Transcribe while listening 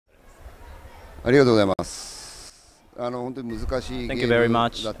ありがとうございます。本当に難しいゲ Thank you very ーム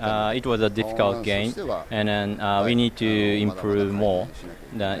much. だったので、 It was a difficult そ game, しては and then は we い need to まだまだ improve 改 more. 善しなきゃい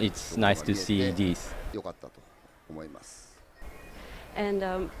け Then ない it's ところ nice が to 見 see えて this. よかったと思います。And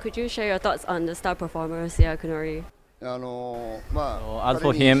could you share your thoughts on the star performer, Sia Kunori? ま So あ as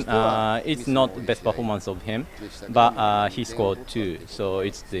for 彼に him, しては it's ミスの not 多い the best 試合 performance of him, でしたけど but も he 点を scored 取 two, った so とい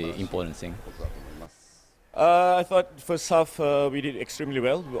う it's 素 the 晴らしい important thing. ことだと思います。 I thought first half we did extremely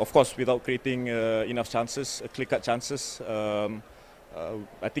well. Of course, without creating enough chances, clear-cut chances.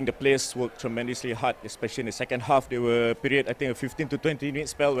 I think the players worked tremendously hard, especially in the second half. There were a period, I think, a 15 to 20-minute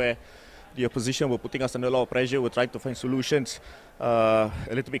spell where the opposition were putting us under a lot of pressure. We're trying to find solutions. A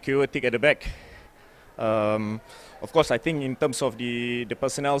little bit chaotic at the back. Of course, I think in terms of the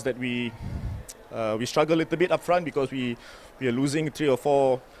personnel that we struggle a little bit up front because we are losing 3 or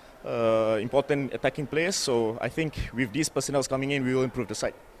 4 important attacking players. So I think with these personnel coming in, we will improve the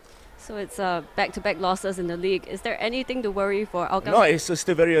side. So it's back-to-back losses in the league. Is there anything to worry for Hougang? No, it's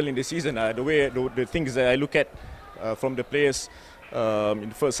still very early in the season. The things that I look at from the players in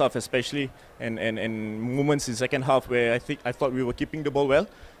the first half especially, and moments in second half where I thought we were keeping the ball well.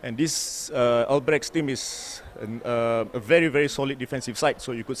 And this Albirex team is a very, very solid defensive side.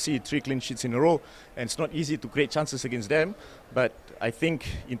 So you could see 3 clean sheets in a row, and it's not easy to create chances against them. But I think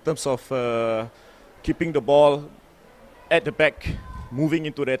in terms of keeping the ball at the back, moving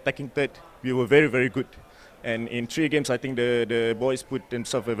into the attacking third, we were very, very good. And in 3 games, I think the boys put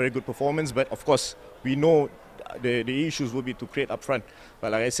themselves a very good performance. But of course, we know the issues will be to create up front.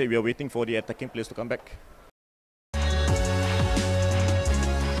 But like I said, we are waiting for the attacking players to come back.